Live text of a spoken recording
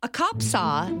A cop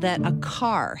saw that a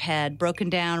car had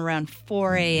broken down around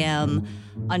 4 a.m.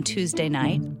 on Tuesday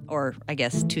night, or I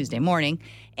guess Tuesday morning,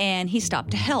 and he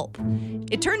stopped to help.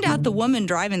 It turned out the woman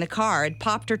driving the car had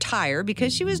popped her tire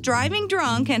because she was driving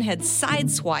drunk and had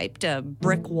sideswiped a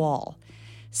brick wall.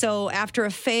 So after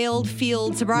a failed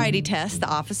field sobriety test, the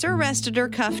officer arrested her,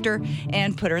 cuffed her,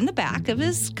 and put her in the back of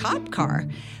his cop car.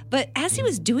 But as he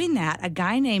was doing that, a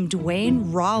guy named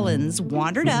Dwayne Rollins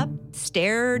wandered up,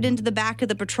 stared into the back of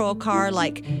the patrol car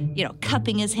like,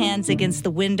 cupping his hands against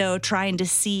the window, trying to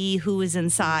see who was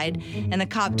inside. And the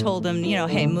cop told him,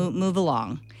 hey, move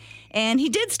along. And he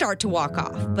did start to walk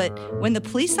off, but when the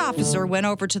police officer went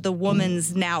over to the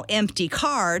woman's now empty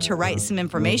car to write some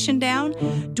information down,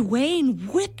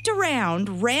 Dwayne whipped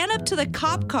around, ran up to the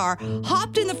cop car,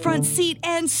 hopped in the front seat,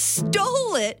 and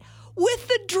stole it with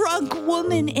the drunk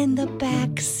woman in the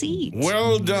back seat.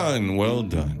 Well done, well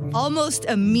done. Almost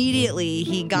immediately,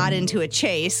 he got into a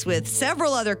chase with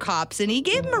several other cops, and he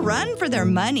gave them a run for their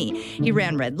money. He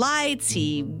ran red lights,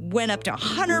 he went up to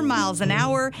 100 miles an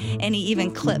hour, and he even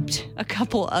clipped a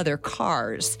couple other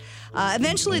cars.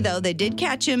 Eventually, though, they did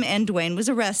catch him, and Dwayne was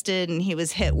arrested, and he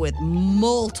was hit with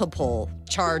multiple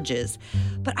charges.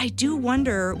 But I do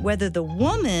wonder whether the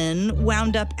woman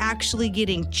wound up actually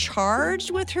getting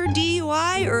charged with her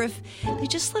DUI, or if they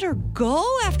just let her go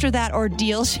after that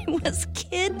ordeal. She was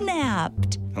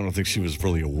kidnapped. I don't think she was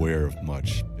really aware of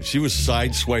much. If she was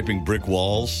sideswiping brick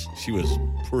walls, she was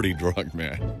pretty drunk,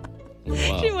 man.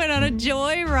 Wow. She went on a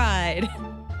joyride.